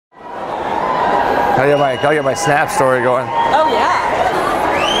Gotta get my Snap story going. Oh yeah.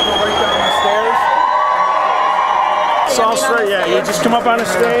 It's all straight, yeah. You just come up on the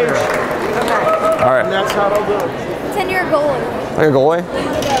stage. All right. And that's how they'll do it. Pretend you're a goalie. Like a goalie?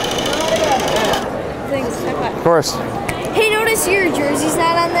 Thanks. Of course. Hey, notice your jersey's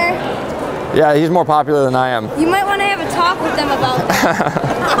not on there? Yeah, he's more popular than I am. You might want to have a talk with them about that.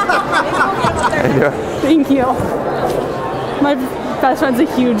 Thank you. My best friend's a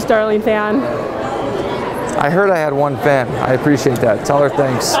huge Darling fan. I heard I had one fan. I appreciate that. Tell her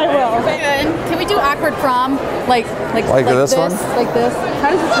thanks. I will. Can we do awkward prom? Like this one? Like this. How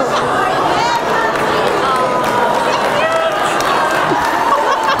does this work?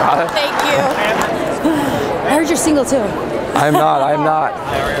 Thank you. I heard you're single too. I'm not.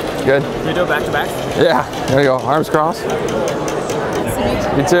 Good. Can we do it back to back? Yeah, there you go. Arms crossed.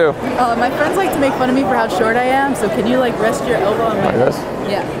 You too. My friends like to make fun of me for how short I am, so can you like rest your elbow on my Like this?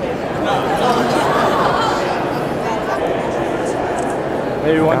 Yeah.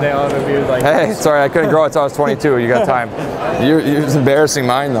 Maybe one day I'll have a beard like Hey, sorry, I couldn't grow it until I was 22. You got time. You're just embarrassing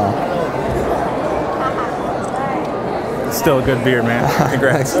mine though. It's still a good beard, man.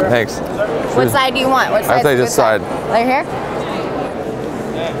 Congrats. Thanks. What side do you want? What side? I'll take this side. Right here?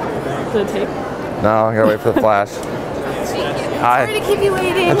 Does it take? No, I gotta wait for the flash. Hi. Sorry to keep you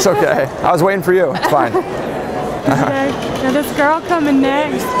waiting. It's okay. I was waiting for you. It's fine. Now this girl coming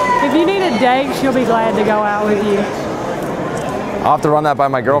next, if you need a date, she'll be glad to go out with you. I'll have to run that by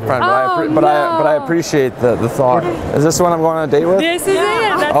my girlfriend, but I appreciate the thought. Is this the one I'm going on a date with? This is it.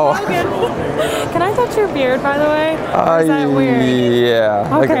 That's Logan. Can I touch your beard, by the way? Or is that weird? Yeah,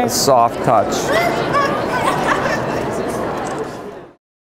 like Okay. a soft touch.